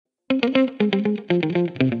Hi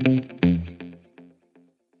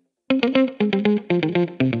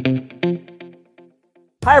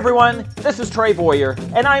everyone, this is Trey Boyer,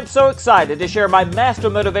 and I am so excited to share my Master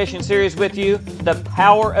Motivation series with you, The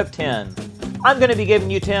Power of 10. I'm going to be giving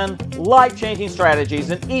you 10 life-changing strategies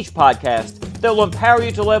in each podcast that will empower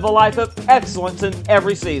you to live a life of excellence in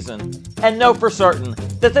every season. And know for certain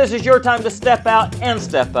that this is your time to step out and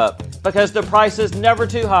step up, because the price is never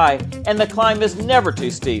too high and the climb is never too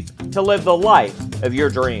steep to live the life of your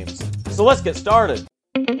dreams. So let's get started.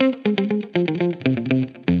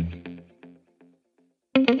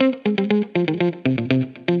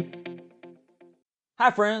 Hi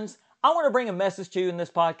friends, I want to bring a message to you in this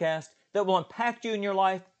podcast that will impact you in your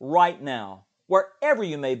life right now, wherever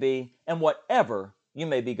you may be and whatever you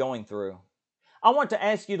may be going through. I want to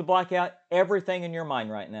ask you to block out everything in your mind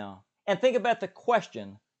right now and think about the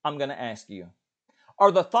question I'm going to ask you.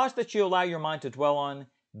 Are the thoughts that you allow your mind to dwell on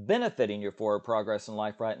benefiting your forward progress in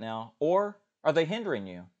life right now, or are they hindering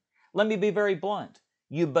you? Let me be very blunt.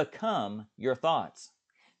 You become your thoughts.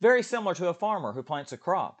 Very similar to a farmer who plants a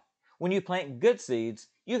crop. When you plant good seeds,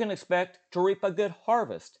 you can expect to reap a good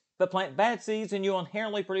harvest, but plant bad seeds and you'll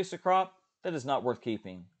inherently produce a crop that is not worth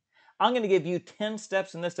keeping. I'm going to give you 10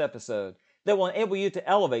 steps in this episode that will enable you to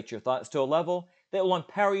elevate your thoughts to a level that will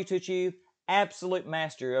empower you to achieve absolute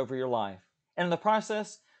mastery over your life, and in the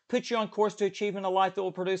process, put you on course to achieving a life that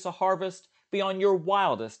will produce a harvest beyond your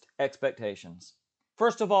wildest expectations.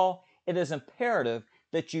 First of all, it is imperative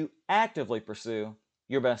that you actively pursue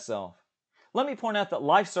your best self. Let me point out that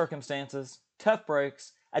life circumstances, tough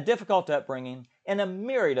breaks, a difficult upbringing, and a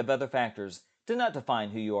myriad of other factors do not define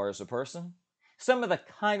who you are as a person. Some of the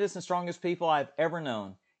kindest and strongest people I've ever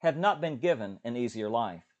known have not been given an easier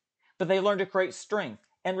life, but they learn to create strength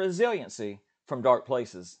and resiliency from dark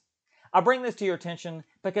places. I bring this to your attention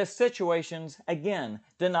because situations, again,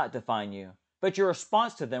 do not define you, but your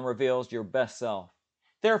response to them reveals your best self.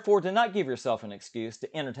 Therefore, do not give yourself an excuse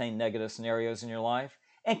to entertain negative scenarios in your life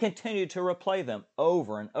and continue to replay them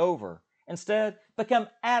over and over. Instead, become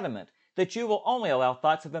adamant that you will only allow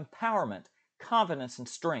thoughts of empowerment, confidence, and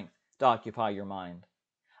strength to occupy your mind.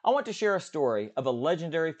 I want to share a story of a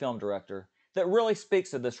legendary film director that really speaks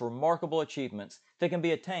to this remarkable achievements that can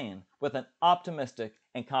be attained with an optimistic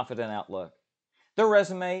and confident outlook. Their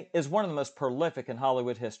resume is one of the most prolific in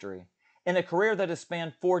Hollywood history, in a career that has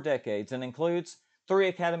spanned 4 decades and includes 3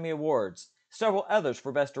 Academy Awards, several others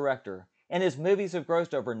for Best Director, and his movies have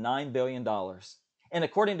grossed over $9 billion. And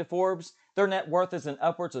according to Forbes, their net worth is in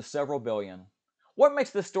upwards of several billion. What makes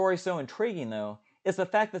this story so intriguing, though, is the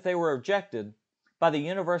fact that they were rejected by the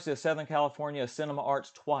University of Southern California Cinema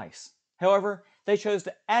Arts twice. However, they chose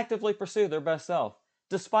to actively pursue their best self,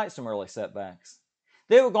 despite some early setbacks.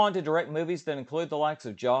 They would go on to direct movies that include the likes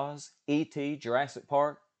of Jaws, E.T., Jurassic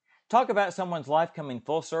Park. Talk about someone's life coming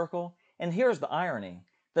full circle, and here's the irony.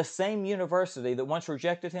 The same university that once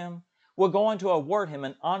rejected him would go on to award him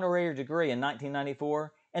an honorary degree in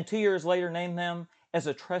 1994, and 2 years later name him as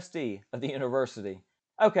a trustee of the university.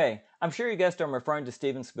 Okay, I'm sure you guessed I'm referring to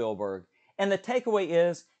Steven Spielberg, and the takeaway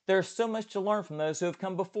is there's so much to learn from those who have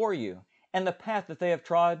come before you, and the path that they have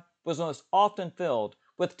trod was most often filled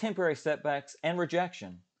with temporary setbacks and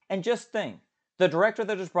rejection. And just think, the director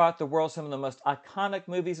that has brought the world some of the most iconic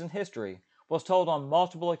movies in history was told on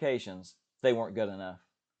multiple occasions they weren't good enough.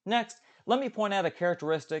 Next, let me point out a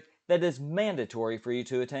characteristic that is mandatory for you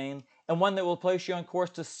to attain, and one that will place you on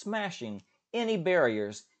course to smashing any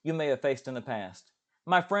barriers you may have faced in the past.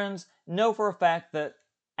 My friends, know for a fact that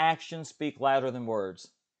actions speak louder than words.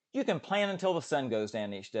 You can plan until the sun goes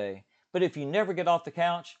down each day, but if you never get off the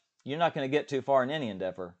couch, you're not going to get too far in any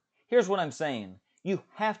endeavor. Here's what I'm saying. You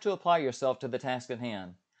have to apply yourself to the task at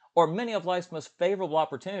hand, or many of life's most favorable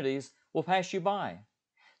opportunities will pass you by.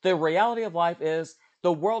 The reality of life is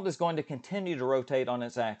the world is going to continue to rotate on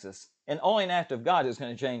its axis, and only an act of God is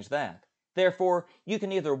going to change that. Therefore, you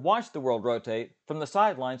can either watch the world rotate from the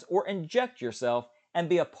sidelines or inject yourself and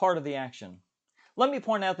be a part of the action. Let me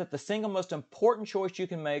point out that the single most important choice you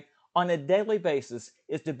can make on a daily basis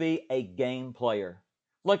is to be a game player.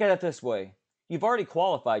 Look at it this way. You've already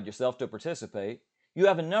qualified yourself to participate. You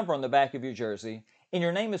have a number on the back of your jersey, and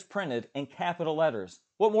your name is printed in capital letters.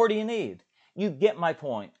 What more do you need? You get my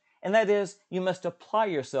point. And that is, you must apply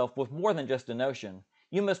yourself with more than just a notion.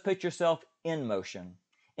 You must put yourself in motion.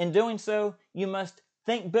 In doing so, you must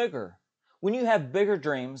think bigger. When you have bigger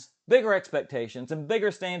dreams, bigger expectations, and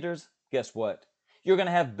bigger standards, guess what? You're going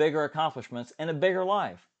to have bigger accomplishments and a bigger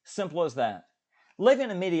life. Simple as that.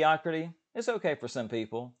 Living in mediocrity is okay for some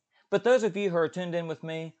people, but those of you who are tuned in with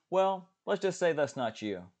me, well, let's just say that's not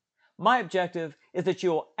you. My objective is that you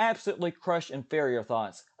will absolutely crush inferior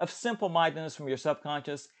thoughts of simple-mindedness from your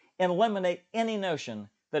subconscious and eliminate any notion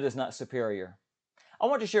that is not superior. I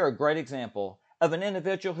want to share a great example of an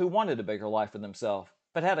individual who wanted a bigger life for themselves,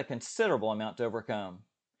 but had a considerable amount to overcome.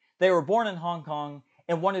 They were born in Hong Kong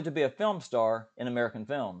and wanted to be a film star in American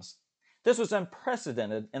films. This was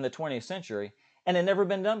unprecedented in the 20th century and had never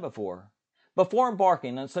been done before. Before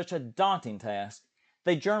embarking on such a daunting task,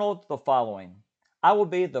 they journaled the following: I will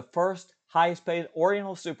be the first highest paid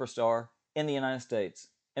Oriental superstar in the United States.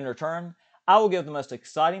 In return, I will give the most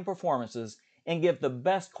exciting performances and give the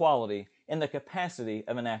best quality in the capacity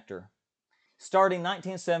of an actor. Starting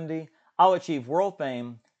 1970, I'll achieve world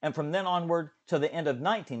fame, and from then onward to the end of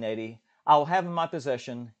 1980, I will have in my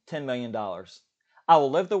possession $10 million. I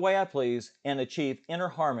will live the way I please and achieve inner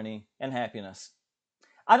harmony and happiness.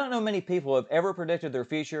 I don't know many people who have ever predicted their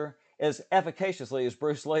future as efficaciously as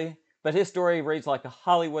Bruce Lee, but his story reads like a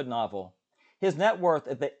Hollywood novel. His net worth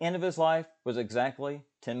at the end of his life was exactly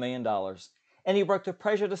 $10 million, and he broke the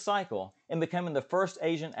prejudice cycle in becoming the first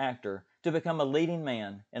Asian actor to become a leading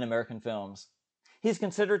man in American films. He's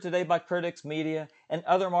considered today by critics, media, and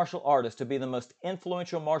other martial artists to be the most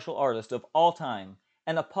influential martial artist of all time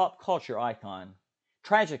and a pop culture icon.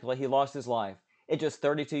 Tragically, he lost his life at just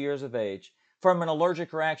 32 years of age from an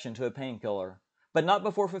allergic reaction to a painkiller, but not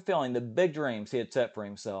before fulfilling the big dreams he had set for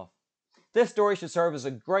himself. This story should serve as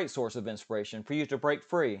a great source of inspiration for you to break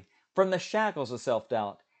free from the shackles of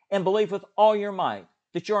self-doubt and believe with all your might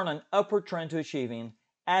that you're on an upward trend to achieving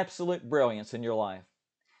absolute brilliance in your life.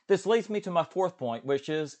 This leads me to my fourth point, which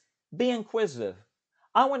is be inquisitive.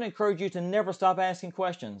 I want to encourage you to never stop asking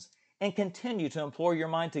questions and continue to employ your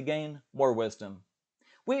mind to gain more wisdom.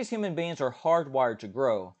 We as human beings are hardwired to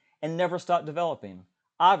grow and never stop developing.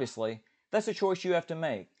 Obviously, that's a choice you have to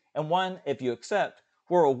make, and one, if you accept,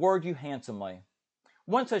 will reward you handsomely.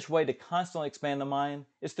 One such way to constantly expand the mind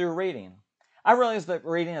is through reading. I realize that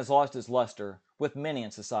reading has lost its luster with many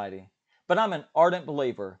in society, but I'm an ardent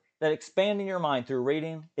believer that expanding your mind through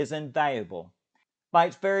reading is invaluable. By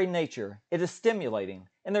its very nature, it is stimulating,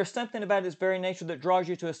 and there's something about its very nature that draws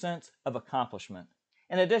you to a sense of accomplishment.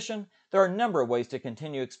 In addition, there are a number of ways to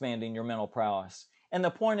continue expanding your mental prowess, and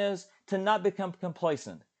the point is to not become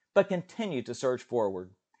complacent, but continue to surge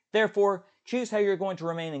forward. Therefore, choose how you're going to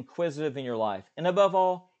remain inquisitive in your life, and above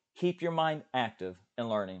all, keep your mind active and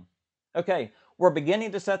learning. Okay, we're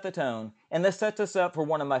beginning to set the tone, and this sets us up for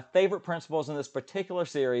one of my favorite principles in this particular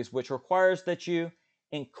series, which requires that you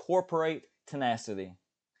incorporate tenacity.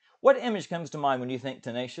 What image comes to mind when you think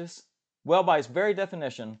tenacious? Well, by its very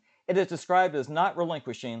definition, it is described as not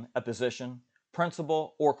relinquishing a position,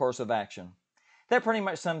 principle, or course of action. That pretty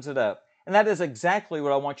much sums it up, and that is exactly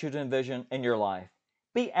what I want you to envision in your life.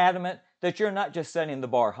 Be adamant that you're not just setting the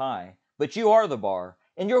bar high, but you are the bar,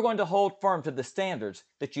 and you're going to hold firm to the standards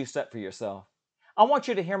that you set for yourself. I want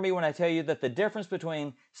you to hear me when I tell you that the difference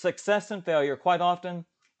between success and failure quite often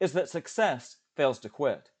is that success fails to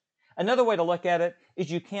quit. Another way to look at it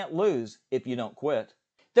is you can't lose if you don't quit.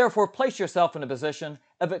 Therefore, place yourself in a position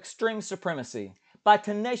of extreme supremacy by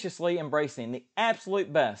tenaciously embracing the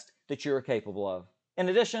absolute best that you are capable of. In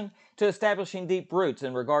addition to establishing deep roots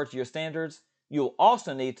in regard to your standards, you'll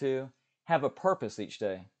also need to have a purpose each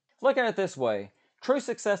day. Look at it this way. True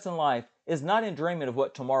success in life is not in dreaming of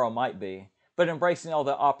what tomorrow might be, but embracing all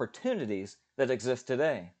the opportunities that exist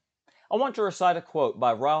today. I want to recite a quote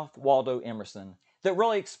by Ralph Waldo Emerson that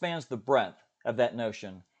really expands the breadth of that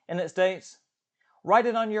notion, and it states, "Write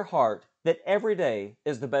it on your heart that every day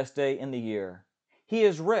is the best day in the year. He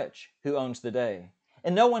is rich who owns the day,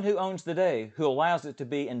 and no one who owns the day who allows it to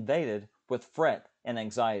be invaded with fret and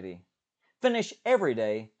anxiety. Finish every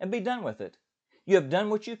day and be done with it. You have done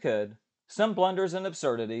what you could. Some blunders and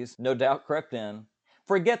absurdities no doubt crept in.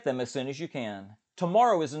 Forget them as soon as you can.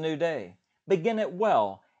 Tomorrow is a new day. Begin it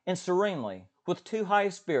well and serenely, with too high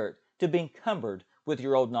a spirit to be encumbered with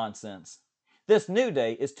your old nonsense. This new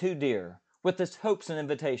day is too dear, with its hopes and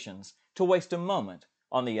invitations, to waste a moment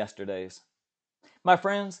on the yesterdays." My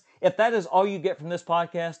friends, if that is all you get from this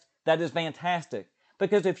podcast, that is fantastic.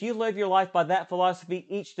 Because if you live your life by that philosophy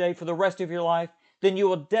each day for the rest of your life, then you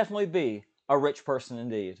will definitely be a rich person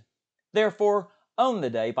indeed. Therefore, own the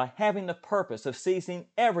day by having the purpose of seizing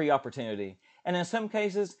every opportunity, and in some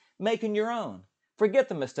cases, making your own. Forget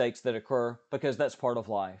the mistakes that occur because that's part of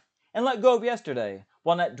life. And let go of yesterday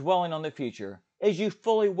while not dwelling on the future, as you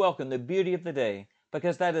fully welcome the beauty of the day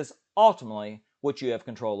because that is ultimately what you have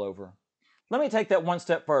control over. Let me take that one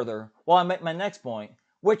step further while I make my next point,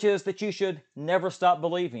 which is that you should never stop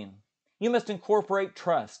believing. You must incorporate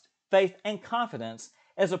trust, faith, and confidence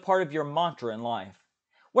as a part of your mantra in life.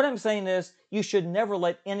 What I'm saying is, you should never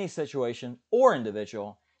let any situation or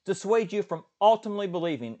individual dissuade you from ultimately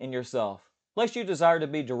believing in yourself, lest you desire to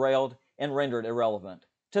be derailed and rendered irrelevant.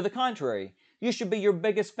 To the contrary, you should be your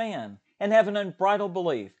biggest fan and have an unbridled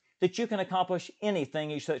belief that you can accomplish anything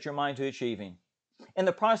you set your mind to achieving. In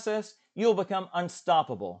the process, you will become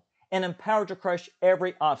unstoppable and empowered to crush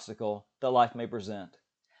every obstacle that life may present.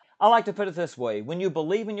 I like to put it this way: when you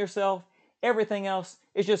believe in yourself, everything else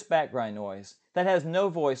is just background noise that has no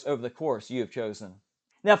voice over the course you have chosen.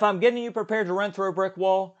 Now, if I'm getting you prepared to run through a brick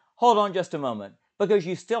wall, hold on just a moment, because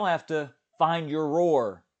you still have to find your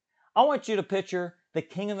roar. I want you to picture the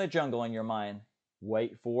king of the jungle in your mind.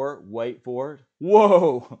 Wait for it.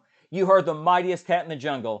 Whoa! You heard the mightiest cat in the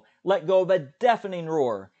jungle let go of a deafening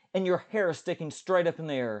roar, and your hair is sticking straight up in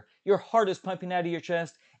the air, your heart is pumping out of your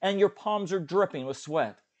chest, and your palms are dripping with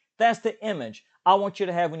sweat. That's the image I want you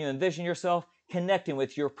to have when you envision yourself connecting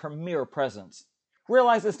with your premier presence.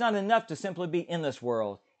 Realize it's not enough to simply be in this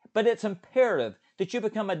world, but it's imperative that you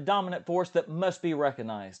become a dominant force that must be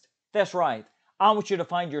recognized. That's right. I want you to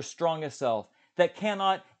find your strongest self that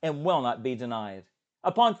cannot and will not be denied.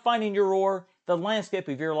 Upon finding your roar, the landscape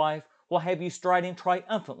of your life will have you striding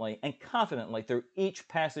triumphantly and confidently through each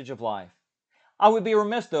passage of life. I would be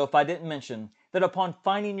remiss, though, if I didn't mention that upon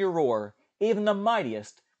finding your roar, even the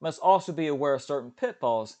mightiest must also be aware of certain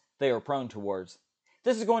pitfalls they are prone towards.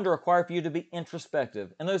 This is going to require for you to be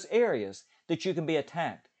introspective in those areas that you can be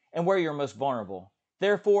attacked and where you're most vulnerable.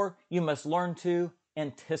 Therefore, you must learn to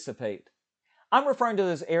anticipate. I'm referring to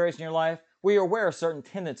those areas in your life where you're aware of certain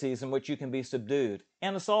tendencies in which you can be subdued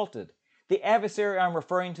and assaulted. The adversary I'm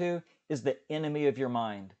referring to is the enemy of your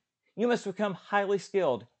mind. You must become highly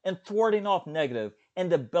skilled in thwarting off negative and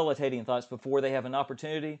debilitating thoughts before they have an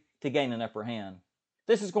opportunity to gain an upper hand.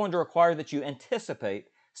 This is going to require that you anticipate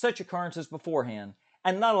such occurrences beforehand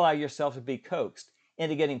and not allow yourself to be coaxed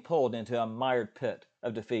into getting pulled into a mired pit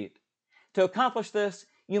of defeat. To accomplish this,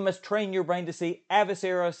 you must train your brain to see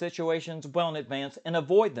adversarial situations well in advance and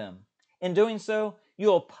avoid them. In doing so, you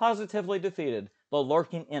will positively defeat the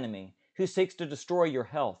lurking enemy who seeks to destroy your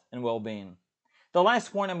health and well-being. The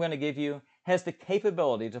last point I'm going to give you has the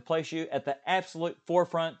capability to place you at the absolute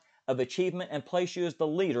forefront of achievement and place you as the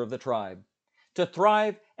leader of the tribe. To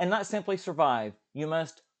thrive and not simply survive, you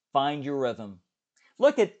must find your rhythm.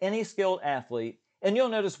 Look at any skilled athlete and you'll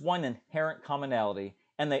notice one inherent commonality,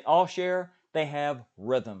 and they have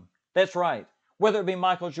rhythm. That's right. Whether it be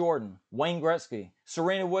Michael Jordan, Wayne Gretzky,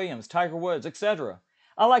 Serena Williams, Tiger Woods, etc.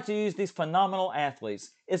 I like to use these phenomenal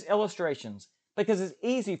athletes as illustrations because it's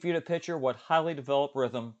easy for you to picture what highly developed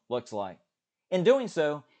rhythm looks like. In doing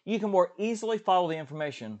so, you can more easily follow the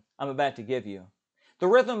information I'm about to give you. The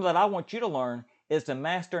rhythm that I want you to learn is to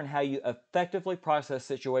master in how you effectively process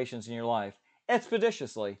situations in your life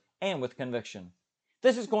expeditiously and with conviction.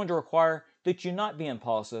 This is going to require that you not be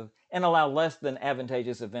impulsive and allow less than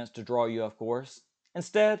advantageous events to draw you off course.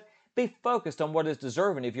 Instead, be focused on what is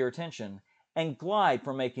deserving of your attention and glide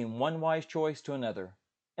from making one wise choice to another.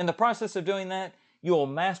 In the process of doing that, you will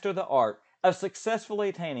master the art of successfully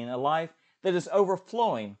attaining a life that is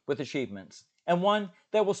overflowing with achievements, and one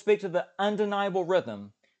that will speak to the undeniable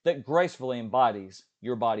rhythm that gracefully embodies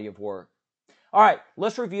your body of work. All right,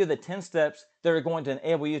 let's review the 10 steps that are going to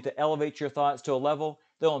enable you to elevate your thoughts to a level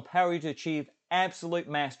that will empower you to achieve absolute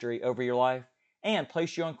mastery over your life and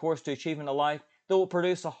place you on course to achieving a life that will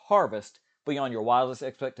produce a harvest beyond your wildest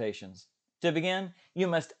expectations. To begin, you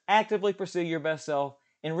must actively pursue your best self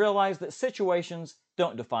and realize that situations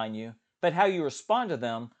don't define you, but how you respond to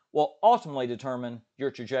them will ultimately determine your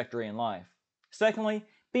trajectory in life. Secondly,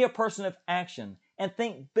 be a person of action and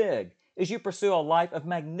think big as you pursue a life of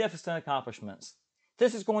magnificent accomplishments.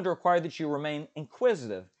 This is going to require that you remain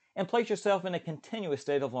inquisitive and place yourself in a continuous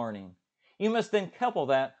state of learning. You must then couple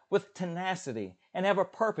that with tenacity and have a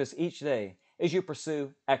purpose each day as you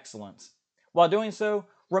pursue excellence. While doing so,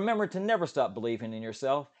 remember to never stop believing in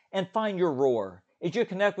yourself and find your roar as you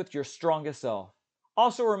connect with your strongest self.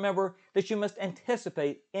 Also remember that you must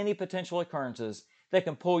anticipate any potential occurrences that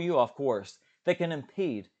can pull you off course, that can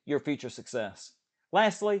impede your future success.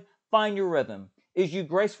 Lastly, find your rhythm as you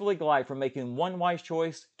gracefully glide from making one wise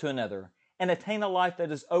choice to another and attain a life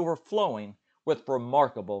that is overflowing with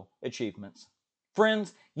remarkable achievements.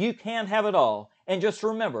 Friends, you can have it all, and just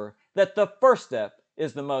remember that the first step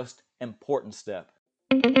is the most important step.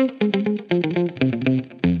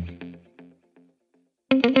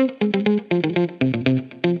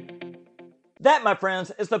 That, my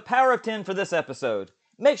friends, is the Power of 10 for this episode.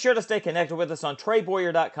 Make sure to stay connected with us on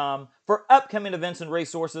TreyBoyer.com for upcoming events and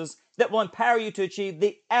resources that will empower you to achieve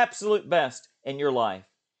the absolute best in your life.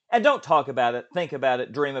 And don't talk about it, think about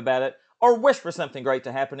it, dream about it. or wish for something great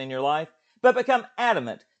to happen in your life, but become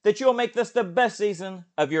adamant that you'll make this the best season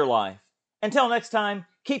of your life. Until next time,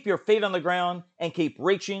 keep your feet on the ground and keep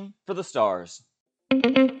reaching for the stars.